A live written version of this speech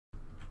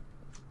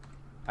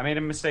I made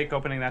a mistake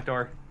opening that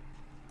door.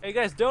 Hey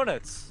guys,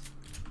 donuts.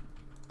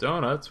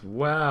 Donuts?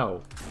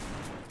 Wow.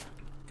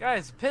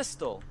 Guys,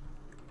 pistol.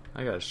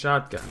 I got a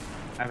shotgun.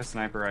 I have a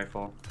sniper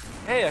rifle.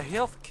 Hey, a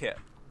health kit.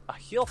 A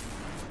health.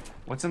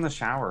 What's in the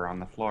shower on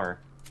the floor?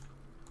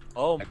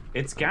 Oh,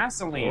 It's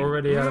gasoline.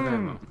 Already out of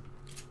ammo.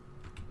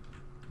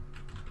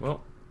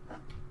 Well.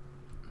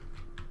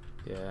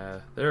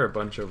 Yeah, there are a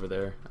bunch over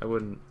there. I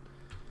wouldn't...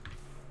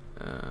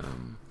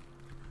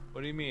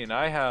 what do you mean?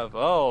 I have.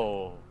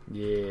 Oh.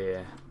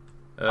 Yeah.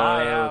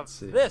 I have let's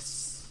see.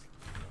 this.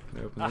 Can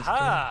I open this door?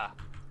 Aha!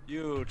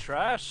 You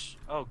trash.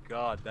 Oh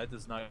god, that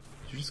does not.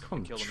 Did you just call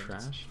them Kill them in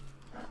this. trash?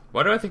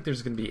 Why do I think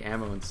there's gonna be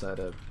ammo inside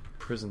a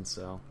prison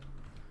cell?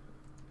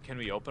 Can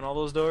we open all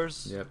those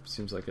doors? Yep,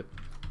 seems like it.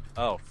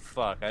 Oh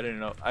fuck! I didn't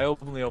know. I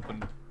openly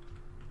opened.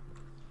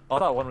 Oh, I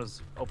thought one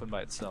was open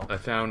by itself. I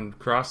found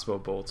crossbow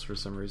bolts for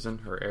some reason,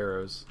 or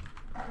arrows.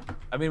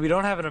 I mean, we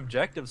don't have an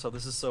objective, so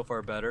this is so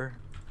far better.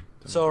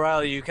 So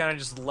Riley, you kind of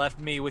just left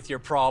me with your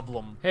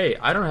problem. Hey,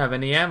 I don't have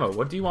any ammo.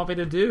 What do you want me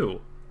to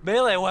do?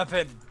 Melee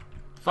weapon.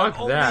 Fuck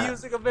I'm that. only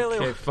using a melee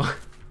Okay, weapon. fuck.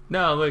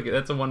 No, look,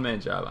 that's a one-man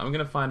job. I'm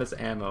gonna find us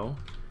ammo,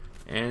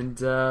 and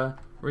we're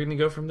gonna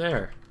go from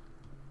there.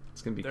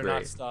 It's gonna be They're great.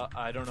 not stop.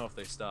 I don't know if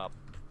they stop.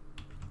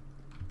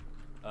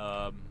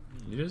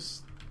 You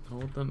just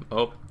hold them.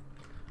 Oh,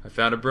 I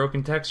found a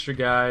broken texture,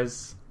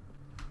 guys.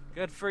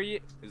 Good for you.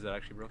 Is that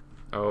actually broken?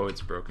 Oh,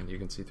 it's broken. You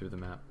can see through the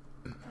map.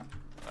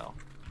 Well.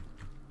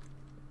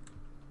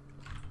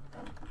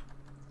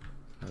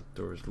 That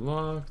door's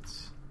locked.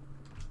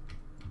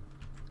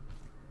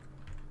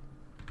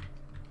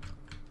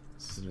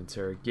 This is an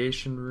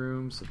interrogation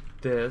room, so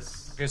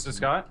this... Okay, so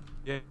Scott,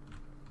 Yeah.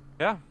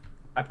 Yeah.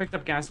 I picked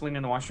up gasoline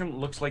in the washroom.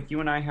 Looks like you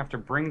and I have to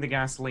bring the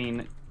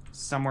gasoline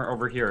somewhere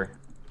over here.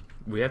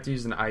 We have to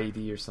use an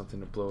IED or something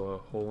to blow a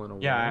hole in a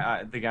wall.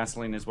 Yeah, the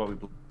gasoline is what we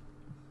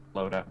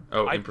load up.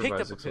 Oh, I picked improvised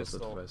up a explosive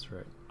pistol. device,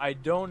 right. I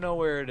don't know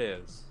where it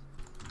is.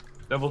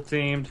 Double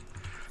teamed.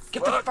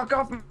 Get the fuck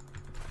off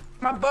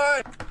my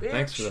butt, bitch.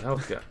 Thanks for the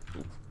help, guy.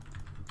 Ooh.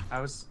 I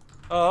was...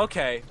 Oh,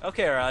 okay.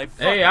 Okay, Riley. Fuck.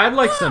 Hey, I'd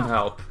like some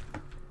help.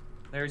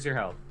 There's your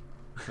help.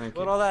 Thank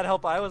What you. all that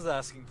help I was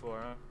asking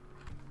for, huh?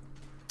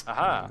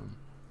 Aha.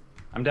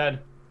 I'm dead.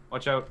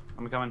 Watch out.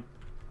 I'm coming.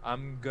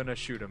 I'm gonna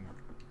shoot him.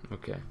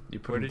 Okay, you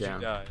put Where him did down.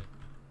 you die?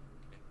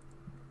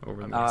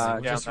 Over I'm there.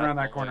 guessing Just down around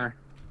that that corner.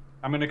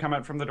 I'm gonna come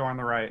out from the door on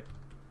the right.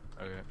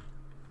 Okay.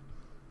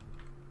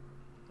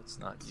 That's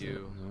not So,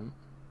 you. no.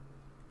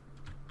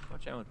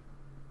 What ammo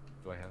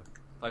do I have?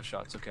 5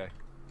 shots, okay.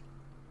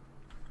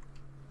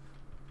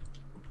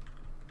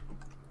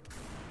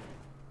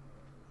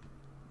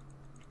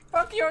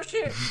 Fuck your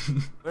shit.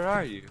 Where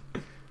are you?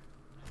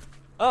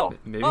 Oh,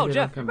 Maybe oh, they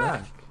Jeff, don't you're come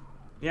back. back.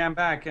 Yeah, I'm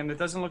back, and it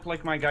doesn't look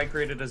like my guy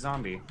created a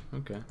zombie.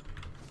 Okay.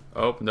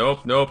 Oh,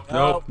 nope, nope,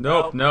 nope,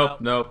 nope,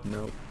 nope, nope,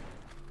 nope.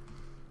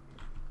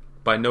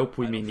 By nope,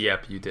 we mean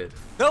yep, you did.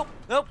 Nope,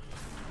 nope.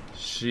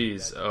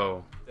 Jeez,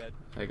 oh. Dead.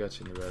 I got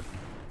you in the red.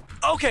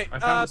 Okay. I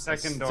found the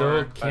second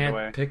door, Still by the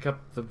way. can't pick up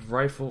the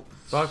rifle.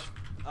 Fuck.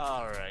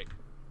 All right.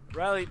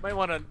 Riley might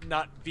want to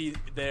not be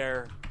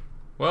there.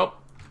 Well,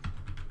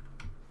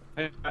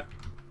 Hey,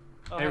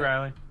 Oh, hey,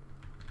 Riley.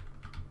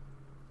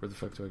 where the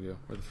fuck do I go?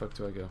 Where the fuck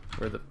do I go?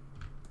 Where the...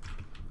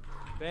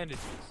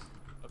 Bandages.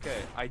 Okay,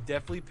 I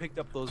definitely picked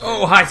up those.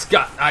 Oh, hi,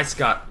 Scott! Hi,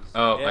 Scott!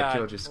 Oh, Yeah, I killed you,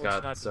 told you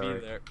Scott. not to be Sorry.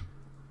 there.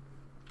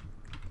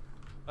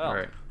 Well,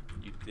 Alright.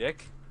 you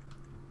dick.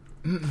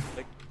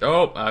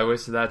 Oh, I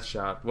wasted that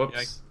shot. Whoops.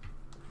 Yikes.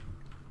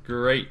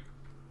 Great.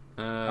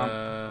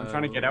 I'm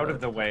trying to get out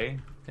of the way.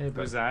 Hey,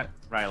 bud. Who's that?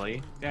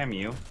 Riley. Damn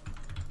you.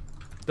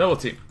 Double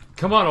team.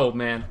 Come on, old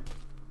man.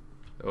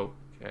 Oh.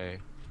 Okay.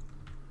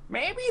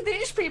 Maybe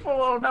these people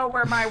will know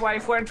where my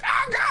wife went.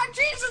 Oh, God,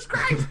 Jesus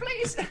Christ,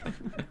 please.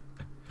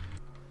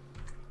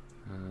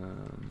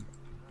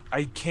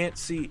 I can't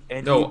see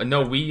any.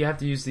 No, we have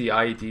to use the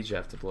IED,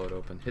 Jeff, to blow it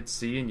open. Hit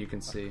C and you can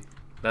see.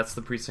 That's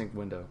the precinct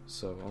window.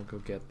 So I'll go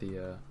get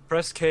the.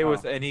 Press K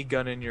with Oh. any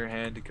gun in your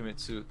hand to commit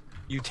suicide.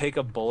 You take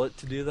a bullet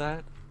to do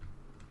that?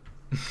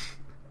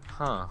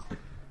 Huh.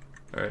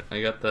 Alright,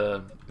 I got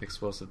the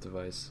explosive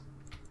device.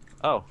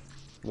 Oh.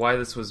 Why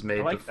this was made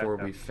I like that before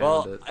gun. we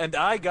found Well, it. and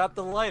I got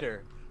the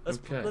lighter.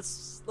 Okay.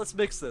 Let's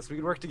mix this. We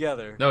can work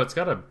together. No, it's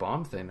got a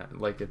bomb thing.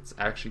 Like, it's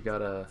actually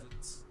got a...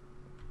 It's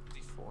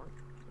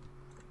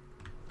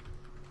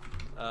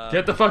D4.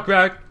 Get the fuck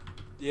back!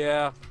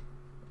 Yeah.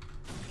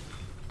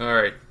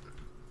 Alright.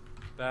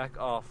 Back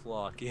off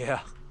lock. Yeah.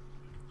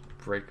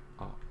 Break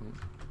off.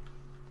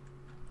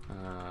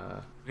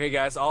 Okay,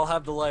 guys. I'll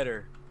have the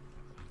lighter.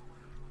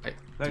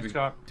 Thanks,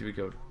 Scott. Do we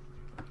go...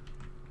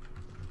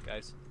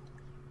 Guys.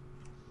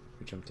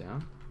 We jump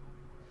down?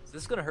 Is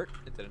this gonna hurt?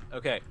 It didn't.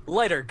 Okay.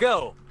 Lighter,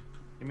 go!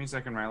 Give me a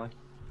second, Riley.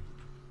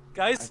 I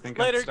Guys, think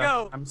lighter, I'm stuck.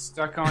 go! I'm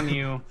stuck on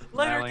you.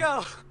 Lighter, Riley.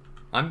 go!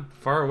 I'm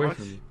far away What?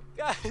 from you.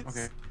 Guys!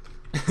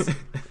 Okay.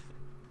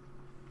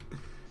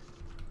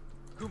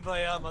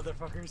 Kumbaya,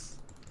 motherfuckers.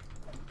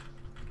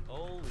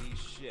 Holy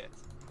shit.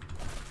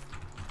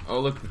 Oh,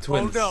 look, the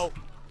twins. Oh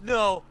no!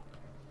 No!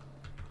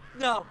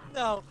 No!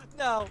 No!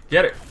 No!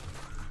 Get it!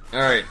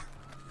 Alright.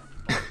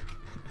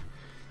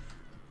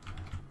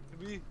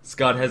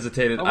 Scott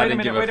hesitated. Oh, I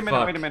didn't give a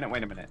fuck. wait a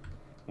minute.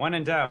 When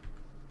in doubt.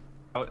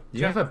 Oh,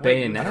 You Jeff, have a wait,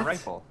 you bayonet? got a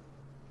rifle.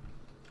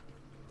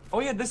 Oh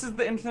yeah, this is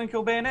the instant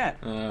kill bayonet.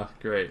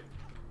 Great.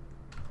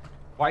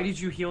 Why did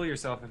you heal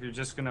yourself if you're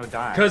just gonna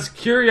die? Because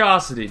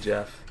curiosity,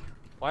 Jeff.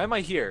 Why am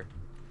I here?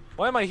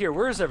 Why am I here?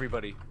 Where is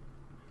everybody?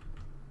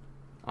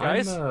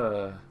 Guys?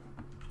 I'm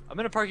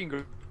in a parking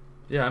garage.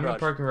 Yeah, I'm in a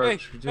parking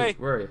garage. Hey, Dude, hey.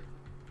 where are you?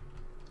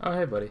 Oh,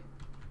 hey, buddy.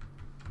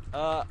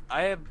 I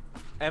have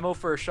ammo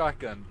for a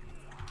shotgun.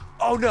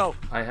 Oh no!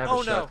 I have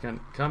Oh, a no. shotgun.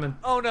 Coming.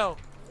 Oh no!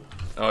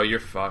 Oh,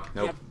 you're fucked.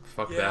 Nope. Yep.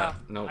 Fuck Yeah, that.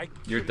 Nope. I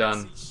You're couldn't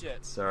done. see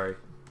shit. Sorry.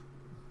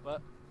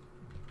 What?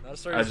 Not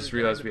sorry I as just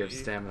you're realized going we to have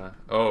be. stamina.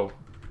 Oh.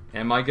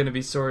 Am I gonna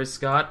be sorry,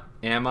 Scott?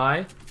 Am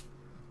I?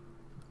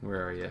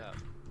 Where are you? Yeah.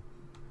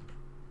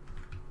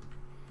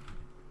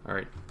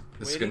 Alright.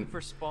 This Waiting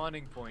for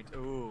spawning point.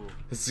 Ooh.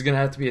 is gonna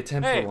have to be a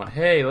 10 Hey. for 1.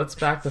 Hey, let's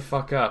back the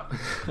fuck up.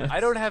 I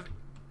don't have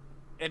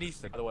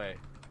anything, by the way.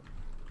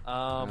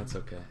 That's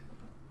okay.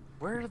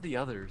 Where are the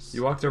others?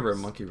 You walked over a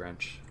monkey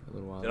wrench a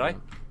little while Did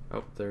ago.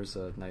 Oh, there's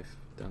a knife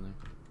down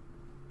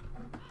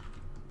there.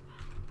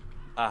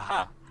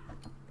 Aha!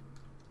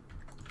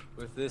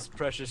 With this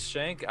precious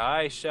shank,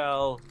 I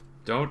shall.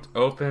 Don't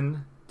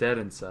open dead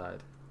inside.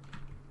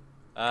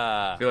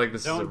 I feel like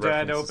this Don't is a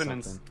dead reference to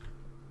open something.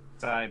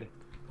 inside.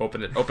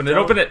 Open it, open it,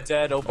 Don't open it!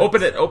 dead open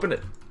Open it, open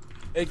it!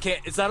 It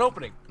can't. It's not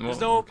opening. There's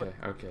Well, no open.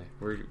 Okay.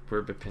 We're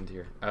a bit pinned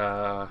here.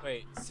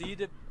 Wait. C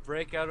to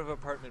break out of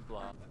apartment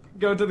block.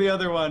 Go to the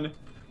other one.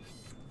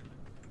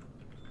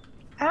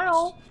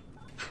 Ow.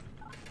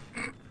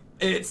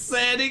 It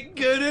said it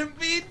couldn't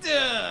be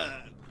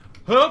done.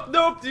 Oh,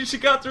 nope, she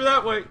got through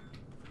that way.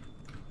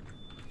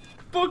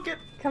 Book it.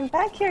 Come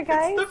back here,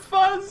 guys. It's the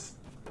fuzz.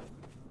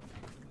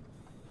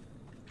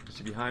 Is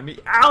she behind me?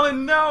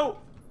 Alan, no!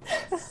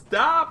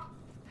 Stop!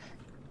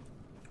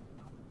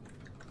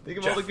 Think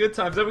of all the good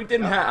times that we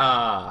didn't have.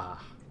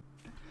 Ah.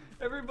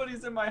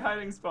 Everybody's in my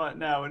hiding spot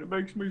now, and it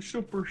makes me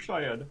super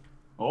sad.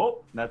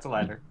 Oh, that's a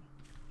ladder.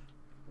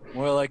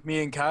 More like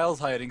me and Kyle's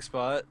hiding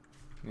spot.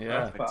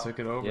 Yeah, Oh, I took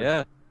it over.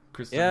 Yeah,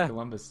 Christopher yeah.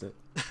 Columbus did.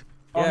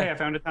 Oh, Yeah. hey, I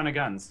found a ton of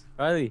guns.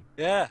 Riley,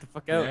 Yeah. get the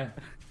fuck out. Yeah.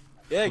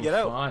 Yeah. Get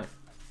out. Fine.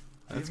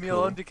 That's Leave me cool.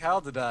 alone to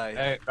Kyle to die.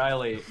 Hey,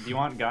 Riley, do you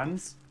want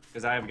guns?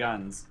 Because I have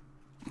guns.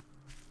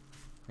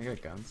 I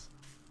got guns.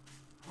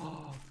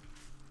 Oh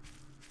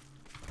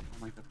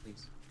my god,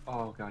 please.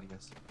 Oh god,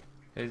 yes.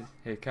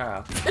 Hey,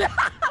 Kyle.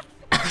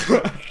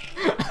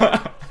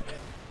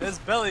 His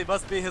belly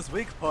must be his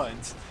weak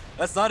point.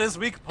 That's not his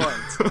weak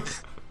point.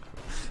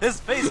 His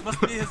face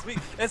must be his weak.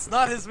 It's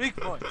not his weak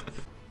point.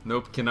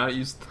 Nope, cannot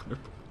use thunderbolt.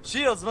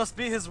 Shields must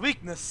be his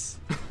weakness.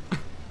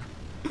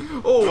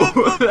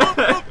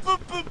 Oh!